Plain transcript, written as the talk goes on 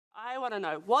want to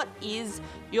know, what is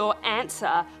your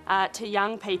answer to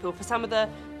young people for some of the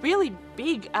really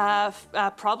big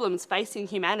problems facing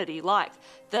humanity, like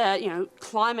the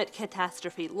climate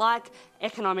catastrophe, like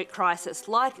economic crisis,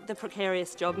 like the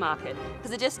precarious job market?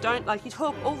 Because they just don't, like, you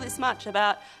talk all this much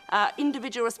about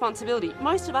individual responsibility.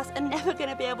 Most of us are never going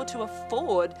to be able to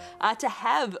afford to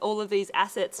have all of these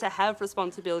assets to have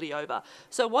responsibility over.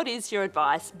 So what is your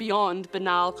advice beyond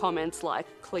banal comments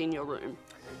like clean your room?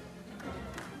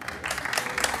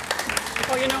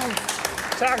 Well,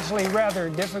 it's actually rather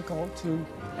difficult to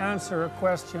answer a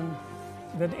question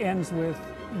that ends with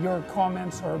your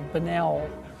comments are banal,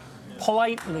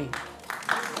 politely.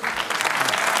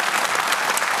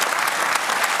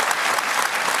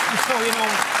 So,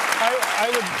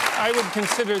 I would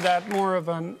consider that more of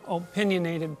an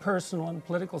opinionated, personal and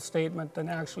political statement than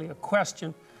actually a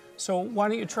question. So why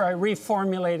don't you try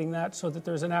reformulating that so that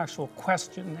there's an actual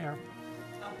question there?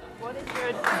 What is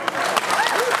your...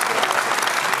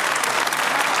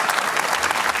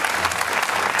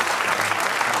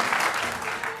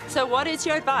 So what is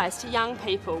your advice to young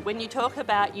people when you talk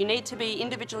about you need to be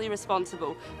individually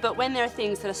responsible, but when there are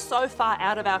things that are so far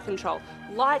out of our control,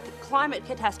 like climate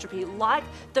catastrophe, like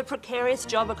the precarious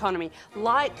job economy,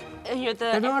 like the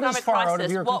economic crisis, out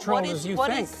of your control as you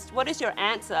think. What is your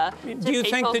answer to Do you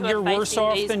think that you're worse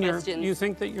off than you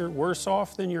think that you're worse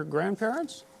off than your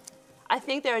grandparents? I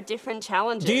think there are different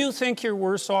challenges. Do you think you're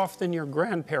worse off than your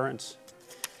grandparents?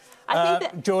 I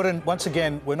think that... Jordan, once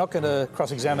again, we're not going to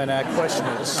cross-examine our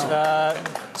questioners.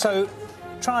 So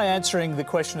try answering the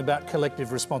question about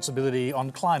collective responsibility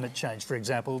on climate change, for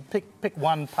example. Pick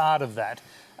one part of that,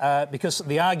 because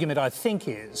the argument, I think,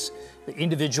 is that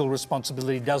individual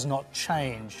responsibility does not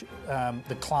change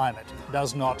the climate,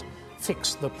 does not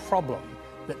fix the problem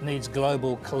that needs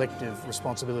global collective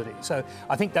responsibility. So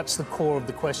I think that's the core of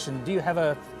the question. Do you have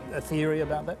a theory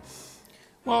about that?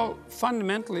 Well,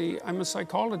 fundamentally, I'm a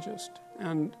psychologist,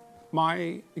 and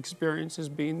my experience has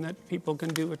been that people can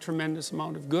do a tremendous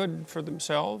amount of good for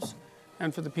themselves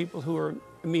and for the people who are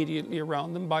immediately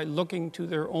around them by looking to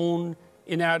their own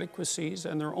inadequacies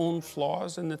and their own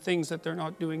flaws and the things that they're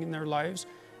not doing in their lives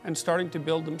and starting to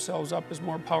build themselves up as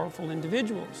more powerful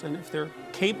individuals. And if they're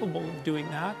capable of doing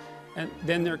that,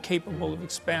 then they're capable of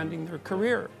expanding their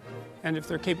career. And if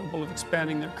they're capable of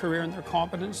expanding their career and their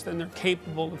competence, then they're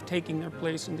capable of taking their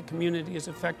place in the community as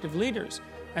effective leaders.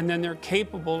 And then they're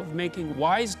capable of making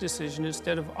wise decisions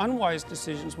instead of unwise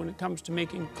decisions when it comes to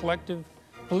making collective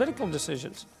political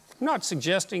decisions. I'm not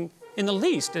suggesting in the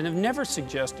least, and have never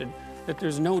suggested, that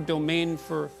there's no domain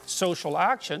for social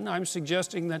action. I'm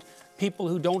suggesting that people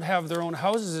who don't have their own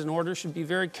houses in order should be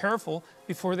very careful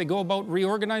before they go about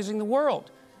reorganizing the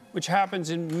world, which happens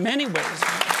in many ways.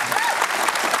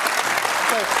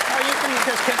 So,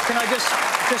 can I just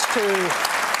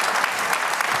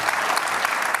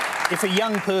if a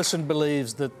young person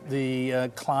believes that the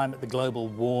climate, the global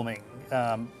warming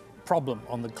problem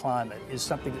on the climate is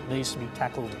something that needs to be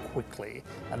tackled quickly,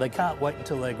 and they can't wait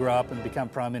until they grow up and become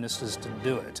prime ministers to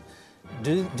do it,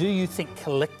 do you think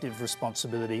collective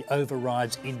responsibility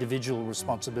overrides individual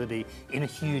responsibility in a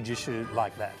huge issue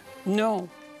like that? No.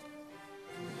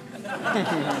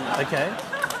 Okay.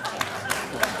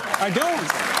 I don't.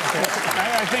 Okay.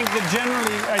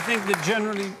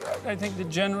 I think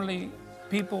generally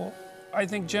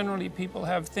people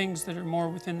have things that are more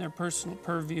within their personal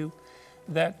purview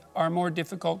that are more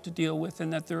difficult to deal with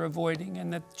and that they're avoiding,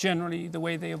 and that generally the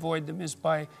way they avoid them is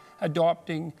by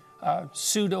adopting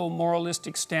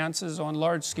pseudo-moralistic stances on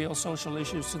large-scale social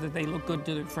issues so that they look good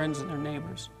to their friends and their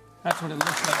neighbors. That's what it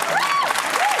looks like.